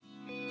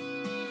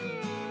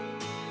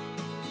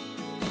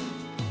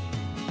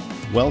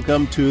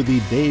Welcome to the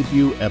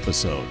debut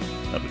episode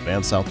of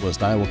Advance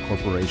Southwest Iowa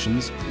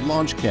Corporation's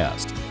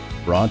LaunchCast,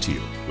 brought to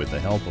you with the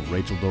help of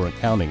Rachel Dorr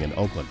Accounting in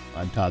Oakland.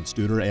 I'm Todd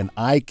Studer, and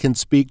I can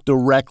speak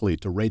directly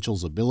to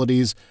Rachel's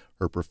abilities,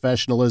 her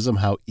professionalism,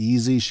 how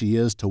easy she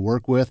is to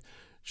work with.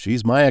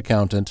 She's my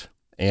accountant,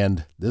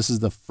 and this is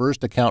the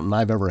first accountant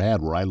I've ever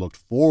had where I looked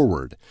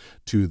forward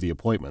to the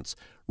appointments.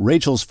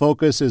 Rachel's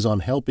focus is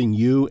on helping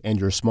you and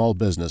your small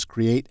business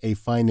create a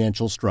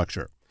financial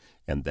structure,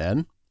 and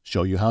then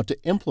show you how to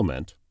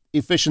implement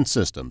efficient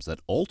systems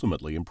that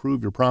ultimately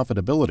improve your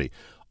profitability.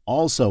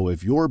 Also,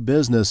 if your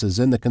business is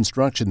in the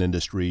construction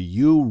industry,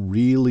 you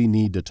really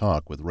need to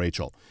talk with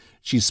Rachel.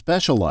 She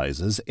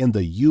specializes in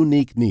the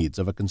unique needs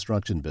of a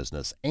construction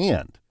business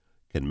and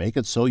can make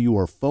it so you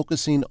are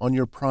focusing on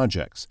your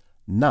projects,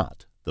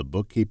 not the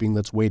bookkeeping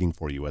that's waiting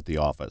for you at the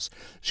office.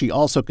 She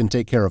also can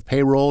take care of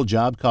payroll,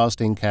 job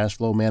costing, cash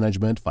flow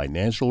management,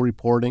 financial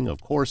reporting,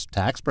 of course,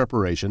 tax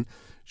preparation.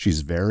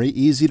 She's very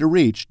easy to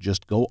reach.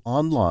 Just go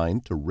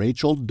online to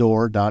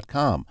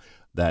racheldorr.com.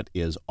 That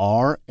is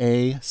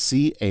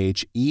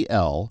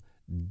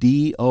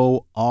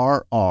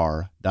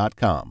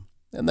RACHELDORR.com.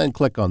 And then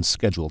click on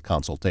Schedule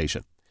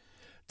Consultation.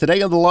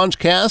 Today on the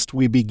LaunchCast,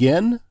 we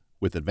begin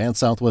with Advance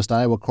Southwest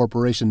Iowa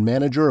Corporation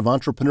Manager of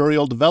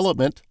Entrepreneurial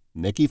Development,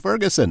 Niki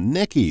Ferguson.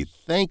 Niki,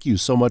 thank you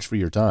so much for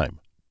your time.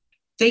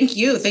 Thank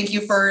you. Thank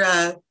you for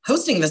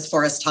hosting this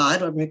for us,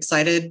 Todd. I'm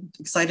excited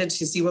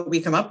to see what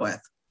we come up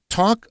with.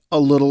 Talk a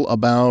little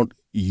about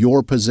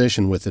your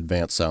position with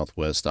Advance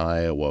Southwest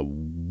Iowa.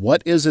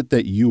 What is it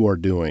that you are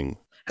doing?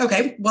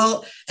 Okay.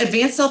 Well,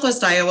 Advance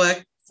Southwest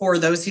Iowa, for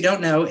those who don't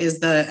know, is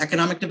the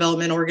economic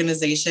development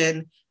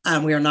organization.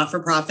 We are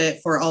not-for-profit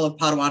for all of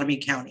Potawatomi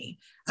County,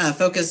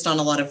 focused on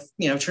a lot of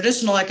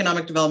traditional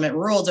economic development,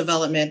 rural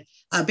development,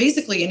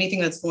 basically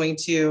anything that's going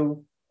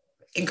to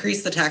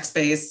increase the tax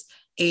base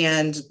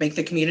and make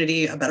the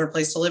community a better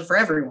place to live for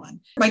everyone.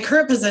 My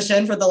current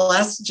position for the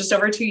last just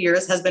over 2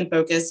 years has been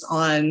focused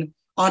on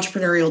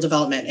entrepreneurial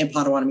development in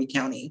Potawatomi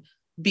County,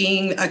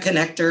 being a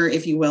connector,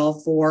 if you will,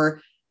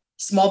 for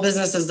small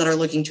businesses that are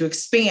looking to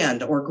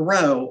expand or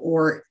grow,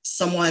 or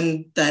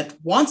someone that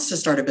wants to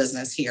start a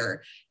business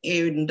here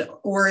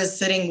or is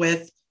sitting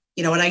with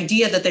an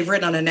idea that they've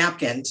written on a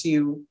napkin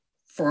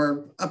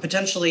for a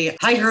potentially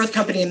high growth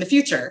company in the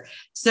future.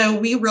 So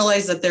we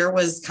realized that there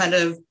was kind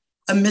of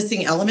a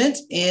missing element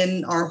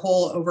in our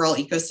whole overall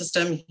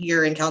ecosystem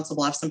here in Council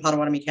Bluffs and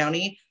Potawatomi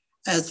County,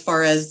 as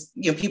far as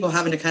people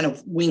having to kind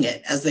of wing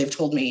it, as they've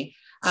told me,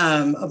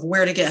 of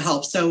where to get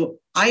help. So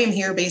I am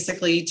here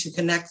basically to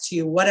connect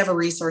to whatever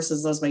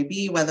resources those may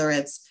be, whether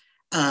it's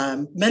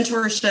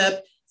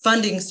mentorship,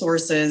 funding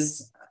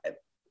sources,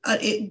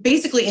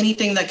 basically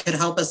anything that could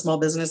help a small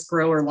business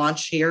grow or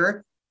launch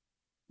here.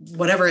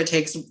 Whatever it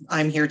takes,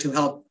 I'm here to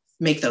help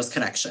make those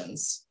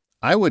connections.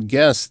 I would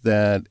guess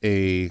that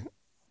a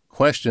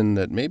question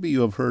that maybe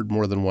you have heard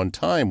more than one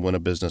time when a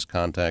business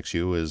contacts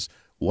you is,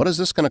 what is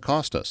this going to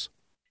cost us?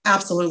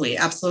 Absolutely.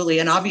 Absolutely.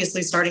 And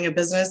obviously starting a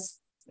business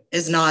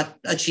is not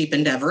a cheap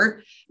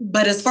endeavor.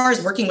 But as far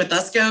as working with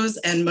us goes,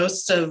 and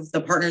most of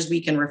the partners we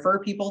can refer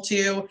people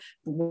to,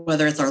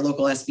 whether it's our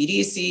local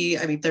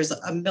SBDC, there's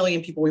a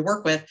million people we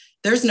work with,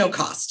 there's no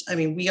cost.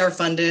 We are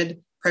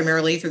funded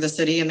primarily through the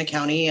city and the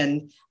county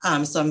and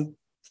some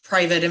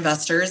private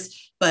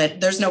investors, but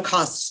there's no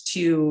cost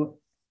to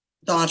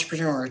the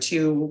entrepreneur,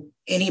 to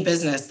any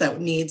business that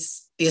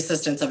needs the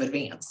assistance of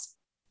Advance.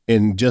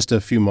 In just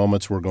a few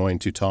moments, we're going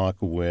to talk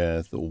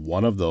with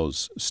one of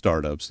those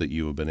startups that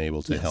you have been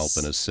able to help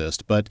and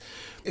assist. But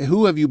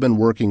who have you been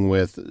working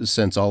with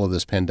since all of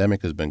this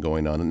pandemic has been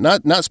going on?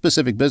 Not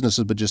specific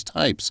businesses, but just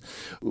types.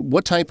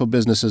 What type of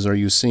businesses are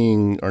you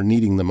seeing are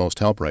needing the most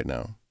help right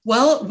now?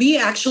 Well, we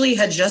actually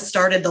had just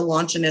started the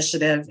Launch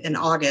Initiative in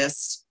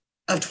August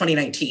of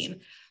 2019.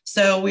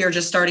 So we are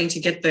just starting to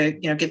get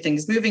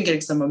things moving,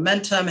 getting some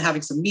momentum,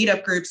 having some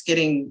meetup groups,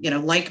 getting,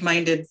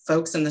 like-minded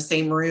folks in the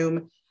same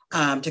room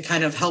to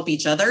kind of help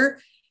each other.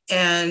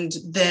 And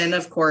then,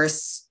 of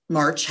course,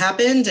 March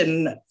happened,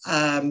 and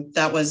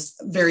that was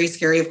very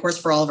scary, of course,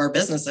 for all of our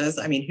businesses.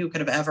 Who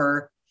could have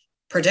ever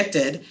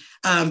predicted?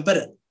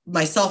 But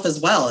myself as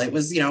well. It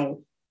was,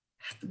 no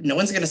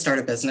one's going to start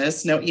a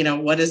business. No,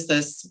 what is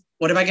this?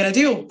 What am I going to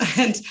do?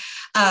 And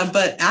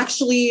but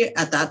actually,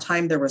 at that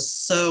time, there was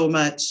so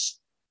much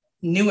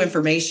new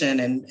information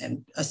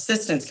and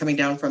assistance coming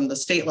down from the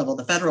state level,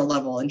 the federal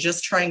level, and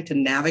just trying to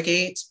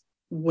navigate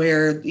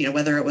where,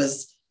 whether it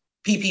was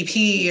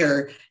PPP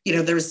or,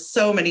 there was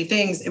so many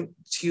things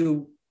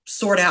to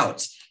sort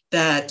out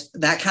that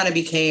kind of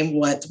became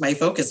what my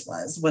focus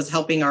was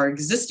helping our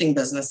existing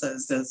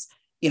businesses. As,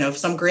 if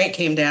some grant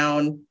came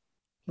down,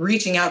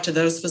 reaching out to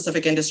those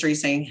specific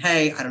industries saying,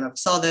 hey, I don't know if you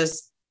saw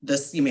this,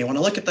 you may want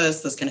to look at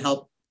this can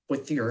help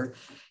with your,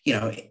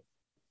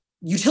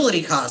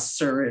 utility costs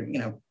or,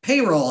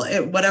 payroll,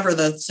 whatever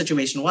the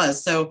situation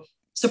was. So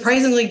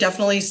surprisingly,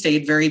 definitely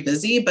stayed very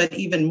busy, but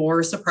even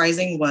more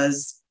surprising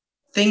was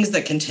things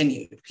that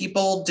continued.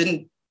 People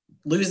didn't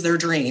lose their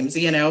dreams.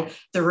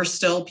 There were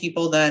still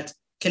people that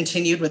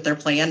continued with their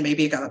plan.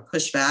 Maybe it got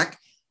pushed back.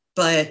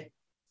 but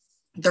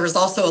there was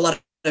also a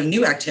lot of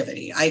new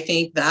activity. I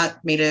think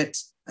that made it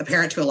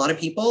apparent to a lot of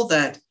people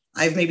that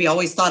I've maybe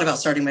always thought about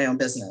starting my own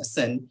business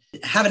and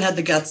haven't had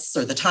the guts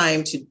or the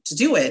time to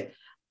do it.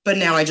 But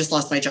now I just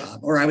lost my job,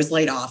 or I was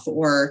laid off,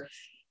 or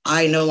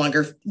I no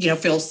longer,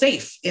 feel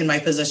safe in my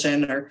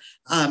position, or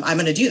I'm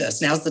going to do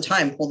this. Now's the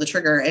time, pull the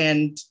trigger.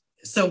 And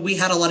so we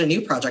had a lot of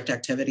new project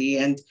activity.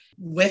 And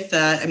with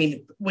that, I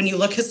mean, when you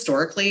look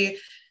historically,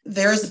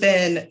 there's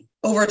been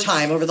over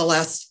time,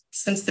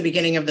 since the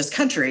beginning of this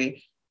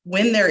country,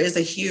 when there is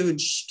a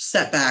huge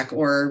setback,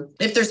 or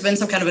if there's been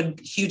some kind of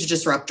a huge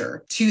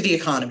disruptor to the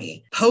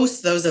economy,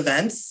 post those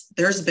events,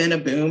 there's been a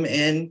boom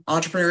in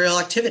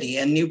entrepreneurial activity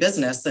and new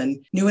business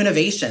and new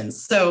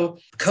innovations. So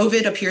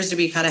COVID appears to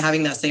be kind of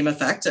having that same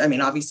effect. I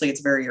mean, obviously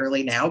it's very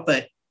early now,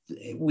 but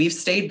we've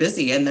stayed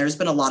busy and there's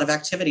been a lot of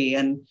activity.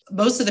 And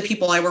most of the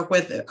people I work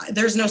with,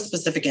 there's no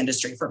specific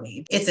industry for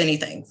me. It's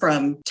anything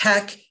from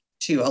tech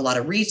to a lot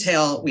of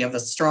retail. We have a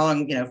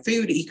strong,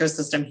 food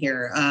ecosystem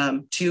here,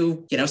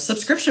 to,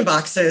 subscription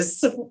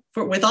boxes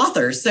with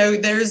authors. So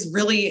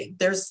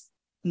there's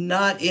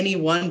not any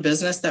one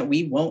business that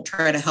we won't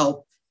try to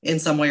help in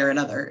some way or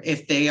another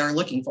if they are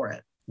looking for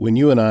it. When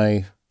you and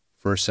I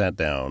first sat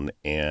down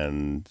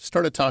and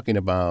started talking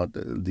about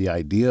the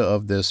idea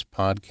of this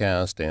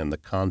podcast and the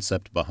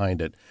concept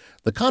behind it,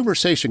 the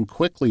conversation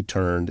quickly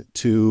turned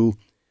to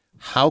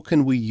how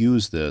can we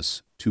use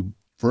this to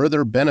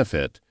further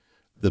benefit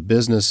the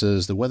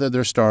businesses, whether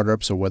they're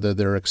startups or whether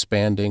they're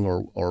expanding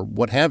or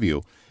what have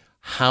you.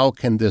 How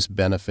can this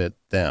benefit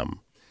them?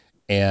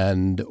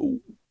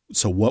 And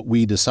so what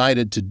we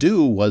decided to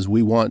do was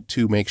we want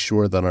to make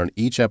sure that on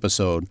each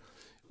episode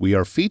we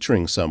are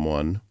featuring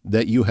someone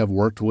that you have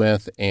worked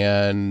with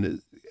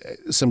and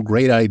some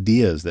great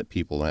ideas that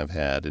people have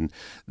had. And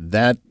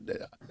that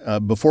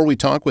before we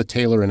talk with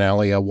Taylor and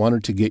Allie, I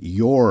wanted to get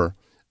your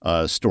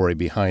story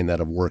behind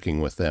that of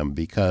working with them,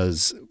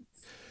 because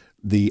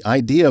the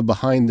idea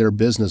behind their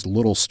business,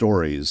 Little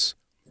Storeys,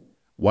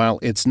 while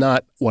it's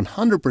not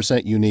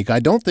 100% unique, I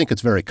don't think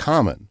it's very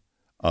common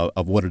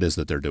of what it is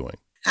that they're doing.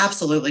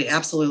 Absolutely.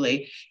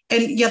 Absolutely.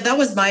 And yeah, that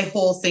was my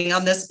whole thing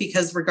on this,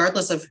 because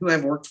regardless of who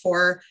I've worked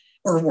for,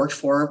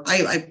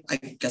 I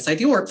guess I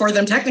do work for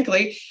them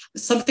technically,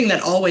 something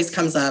that always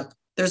comes up,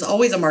 there's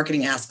always a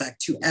marketing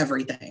aspect to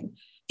everything.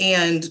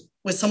 And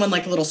with someone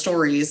like Little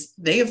Storeys,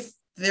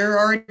 they're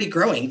already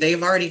growing.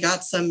 They've already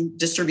got some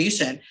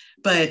distribution.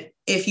 But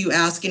if you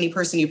ask any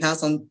person you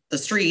pass on the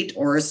street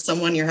or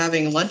someone you're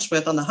having lunch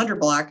with on the 100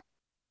 block,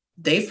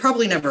 they've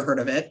probably never heard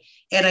of it.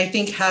 And I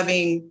think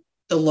having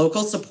the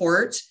local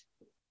support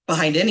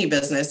behind any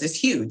business is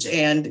huge.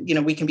 And,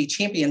 we can be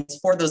champions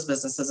for those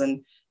businesses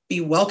and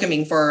be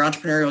welcoming for our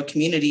entrepreneurial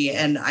community.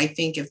 And I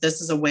think if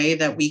this is a way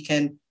that we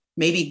can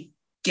maybe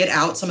get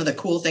out some of the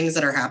cool things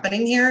that are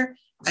happening here,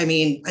 I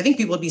mean, I think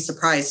people would be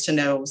surprised to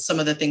know some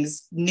of the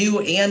things new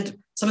and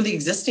some of the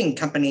existing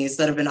companies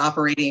that have been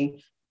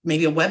operating,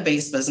 maybe a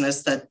web-based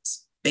business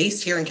that's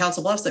based here in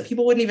Council Bluffs that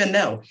people wouldn't even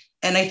know.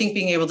 And I think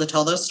being able to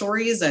tell those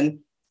stories and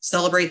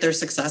celebrate their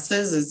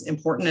successes is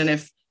important. And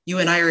if you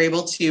and I are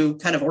able to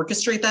kind of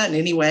orchestrate that in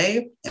any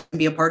way and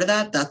be a part of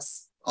that,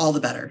 that's all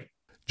the better.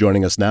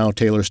 Joining us now,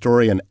 Taylor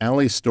Storey and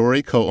Allie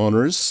Storey,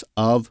 co-owners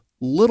of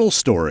Little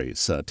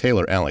Storeys.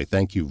 Taylor, Allie,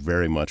 thank you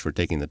very much for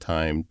taking the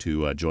time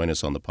to join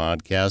us on the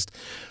podcast.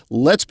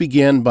 Let's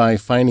begin by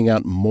finding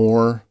out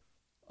more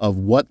of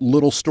what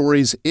Little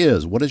Storeys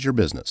is. What is your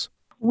business?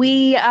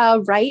 We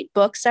write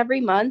books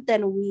every month,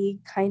 and we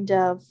kind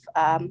of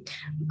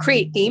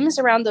create themes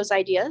around those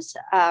ideas,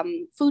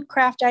 food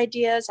craft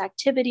ideas,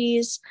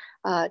 activities,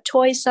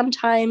 toys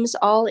sometimes,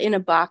 all in a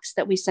box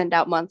that we send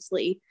out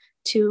monthly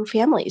to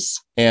families.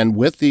 And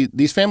with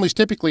these families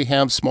typically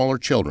have smaller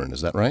children,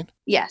 is that right?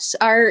 Yes.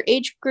 Our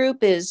age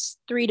group is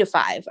 3 to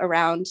 5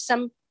 around.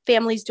 Some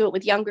families do it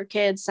with younger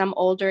kids, some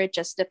older. It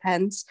just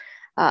depends.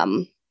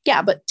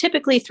 But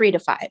typically 3 to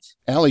 5.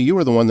 Allie, you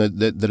are the one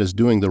that is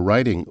doing the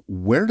writing.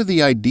 Where do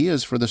the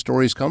ideas for the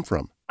stories come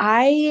from?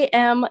 I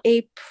am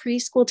a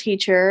preschool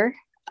teacher.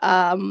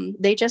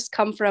 They just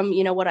come from,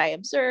 what I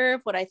observe,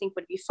 what I think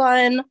would be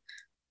fun,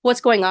 what's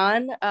going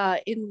on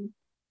in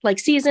like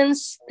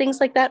seasons, things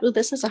like that. Ooh,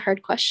 this is a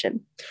hard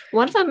question.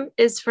 One of them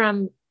is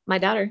from my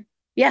daughter.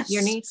 Yes.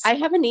 Your niece. I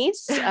have a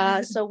niece.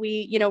 So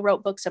we,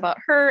 wrote books about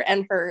her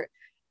and her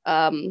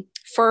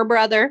fur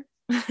brother.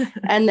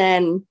 And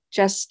then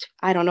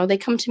I don't know, they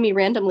come to me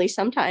randomly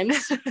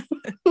sometimes.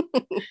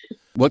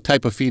 What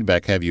type of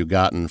feedback have you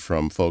gotten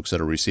from folks that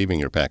are receiving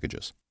your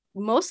packages?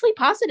 Mostly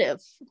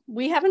positive.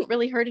 We haven't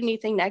really heard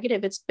anything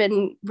negative. It's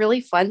been really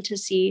fun to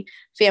see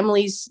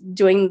families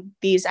doing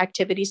these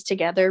activities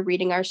together,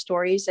 reading our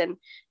stories, and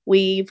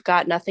we've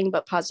got nothing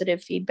but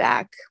positive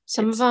feedback.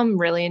 Some of them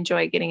really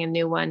enjoy getting a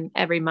new one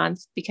every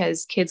month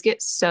because kids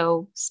get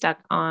so stuck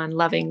on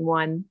loving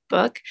one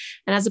book.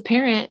 And as a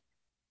parent,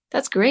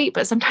 that's great,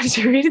 but sometimes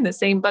you're reading the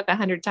same book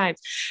 100 times.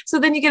 So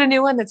then you get a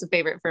new one that's a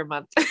favorite for a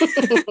month.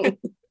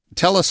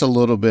 Tell us a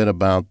little bit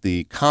about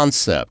the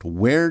concept.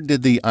 Where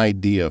did the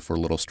idea for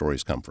Little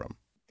Storeys come from?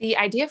 The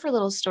idea for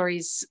Little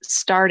Storeys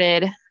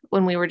started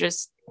when we were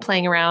just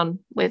playing around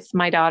with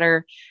my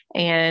daughter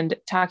and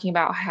talking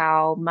about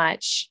how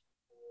much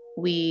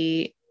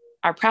we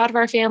are proud of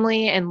our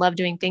family and love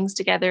doing things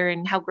together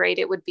and how great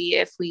it would be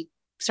if we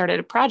started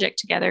a project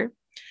together.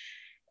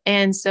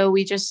 And so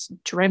we just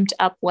dreamt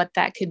up what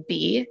that could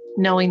be,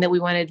 knowing that we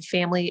wanted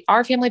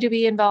our family to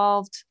be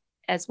involved,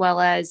 as well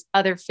as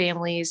other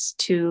families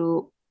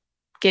to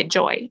get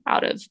joy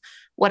out of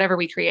whatever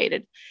we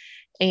created.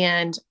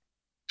 And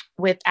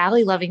with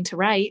Allie loving to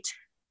write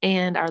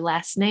and our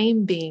last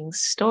name being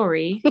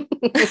Storey,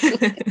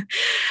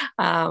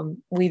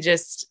 we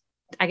just,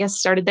 I guess,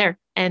 started there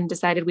and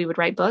decided we would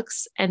write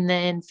books and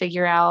then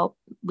figure out,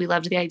 we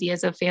loved the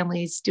ideas of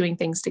families doing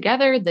things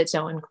together that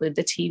don't include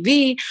the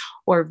TV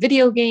or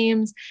video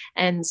games.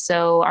 And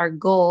so our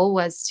goal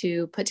was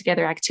to put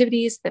together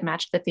activities that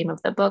matched the theme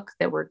of the book,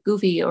 that were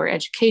goofy or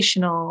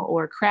educational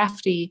or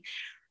crafty.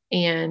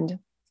 And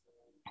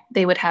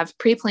they would have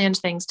pre-planned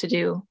things to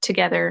do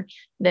together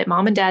that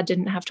mom and dad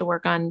didn't have to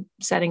work on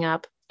setting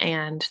up,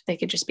 and they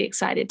could just be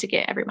excited to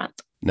get every month.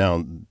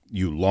 Now,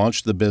 you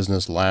launched the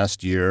business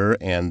last year,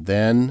 and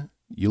then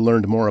you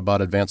learned more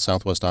about Advance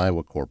Southwest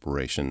Iowa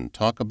Corporation.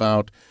 Talk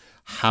about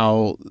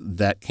how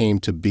that came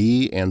to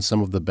be and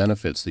some of the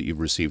benefits that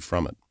you've received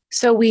from it.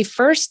 So we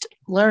first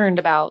learned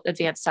about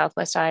Advance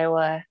Southwest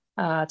Iowa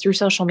through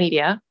social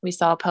media. We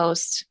saw a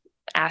post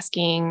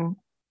asking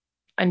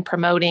and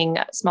promoting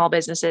small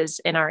businesses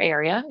in our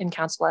area in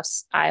Council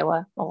Bluffs,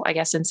 Iowa. Well, I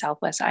guess in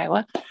Southwest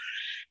Iowa.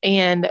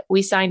 And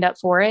we signed up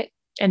for it.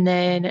 And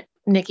then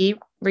Niki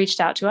reached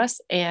out to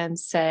us and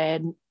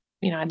said,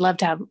 I'd love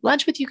to have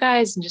lunch with you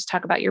guys and just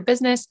talk about your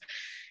business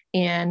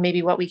and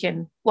maybe what we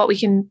can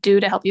do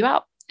to help you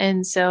out.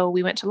 And so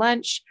we went to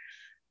lunch,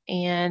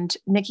 and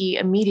Niki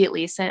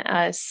immediately sent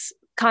us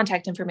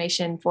contact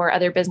information for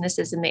other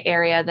businesses in the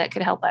area that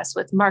could help us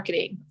with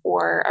marketing,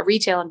 or a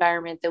retail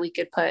environment that we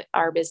could put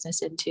our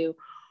business into,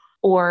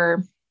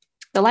 or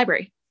the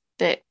library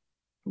that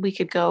we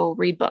could go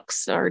read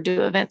books or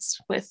do events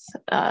with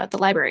the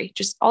library.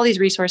 Just all these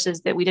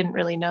resources that we didn't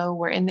really know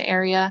were in the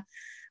area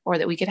or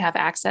that we could have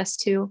access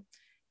to.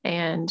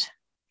 And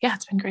yeah,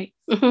 it's been great.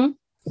 Mm-hmm.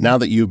 Now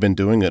that you've been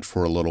doing it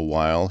for a little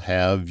while,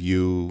 have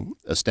you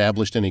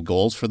established any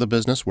goals for the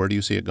business? Where do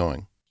you see it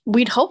going?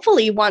 We'd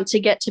hopefully want to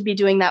get to be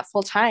doing that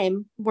full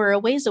time. We're a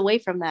ways away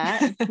from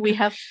that. We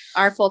have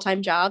our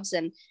full-time jobs,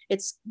 and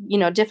it's,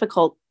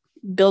 difficult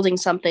building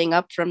something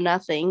up from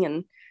nothing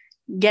and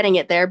getting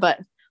it there. But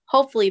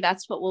hopefully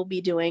that's what we'll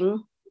be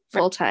doing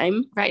full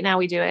time. Right now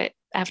we do it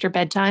after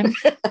bedtime.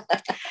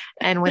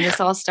 And when this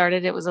all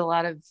started, it was a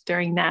lot of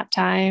during nap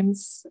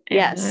times.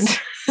 Yes.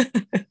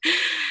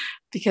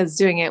 Because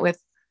doing it with,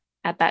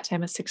 at that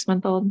time, a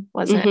 6-month-old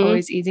wasn't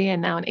always easy.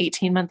 And now an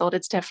 18-month-old,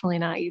 it's definitely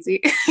not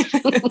easy.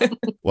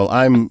 Well,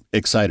 I'm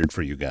excited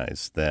for you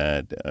guys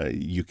that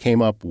you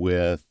came up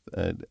with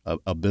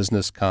a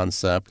business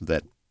concept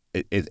that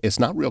it's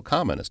not real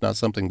common. It's not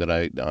something that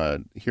I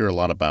hear a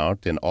lot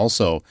about. And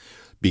also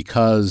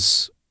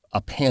because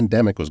a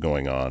pandemic was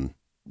going on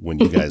when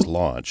you guys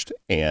launched,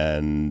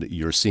 and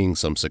you're seeing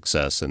some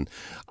success. And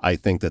I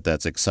think that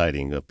that's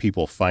exciting, of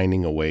people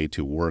finding a way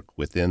to work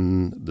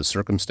within the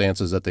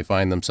circumstances that they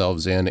find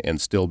themselves in and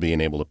still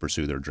being able to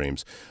pursue their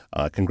dreams.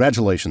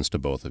 Congratulations to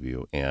both of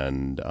you.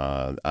 And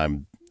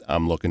I'm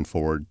looking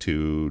forward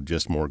to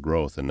just more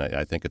growth. And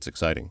I think it's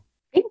exciting.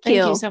 Thank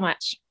Thank you so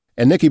much.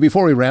 And Niki,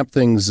 before we wrap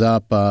things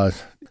up,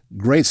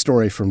 great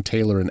story from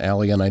Taylor and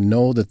Allie. And I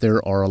know that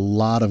there are a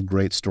lot of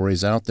great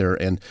stories out there,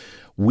 and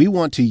we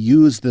want to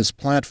use this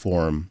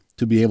platform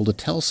to be able to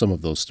tell some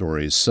of those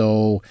stories.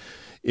 So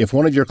if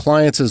one of your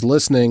clients is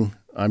listening,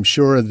 I'm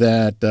sure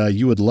that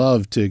you would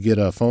love to get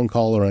a phone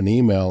call or an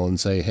email and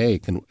say, hey,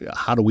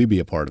 how do we be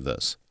a part of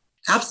this?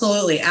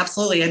 Absolutely.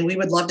 Absolutely. And we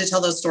would love to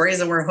tell those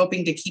stories, and we're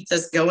hoping to keep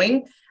this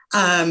going.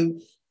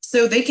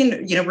 So they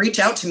can, reach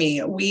out to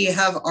me. We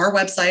have, our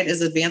website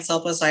is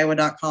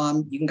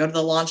advancesouthwestiowa.com. You can go to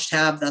the launch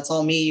tab. That's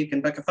all me. You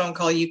can book a phone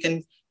call. You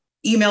can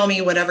email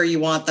me, whatever you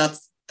want.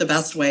 That's the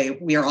best way.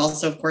 We are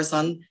also, of course,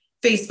 on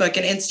Facebook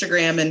and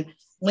Instagram and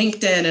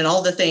LinkedIn and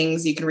all the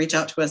things. You can reach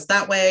out to us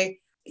that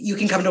way. You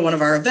can come to one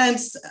of our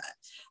events.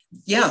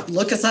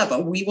 Look us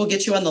up. We will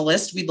get you on the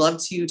list. We'd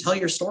love to tell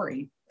your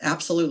story.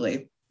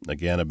 Absolutely.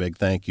 Again, a big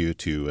thank you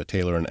to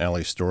Taylor and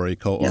Allie Storey,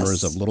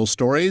 co-owners of Little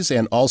Storeys.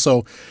 And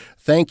also,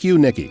 thank you,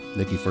 Niki.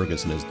 Niki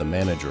Ferguson is the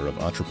manager of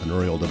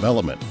entrepreneurial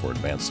development for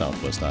Advance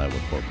Southwest Iowa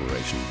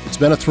Corporation. It's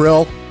been a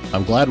thrill.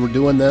 I'm glad we're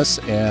doing this,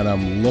 and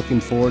I'm looking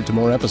forward to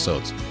more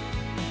episodes.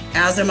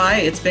 As am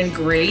I. It's been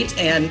great.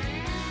 And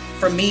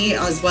from me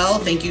as well,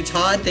 thank you,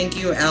 Todd. Thank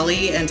you,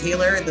 Allie and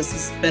Taylor. This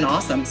has been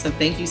awesome. So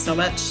thank you so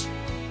much.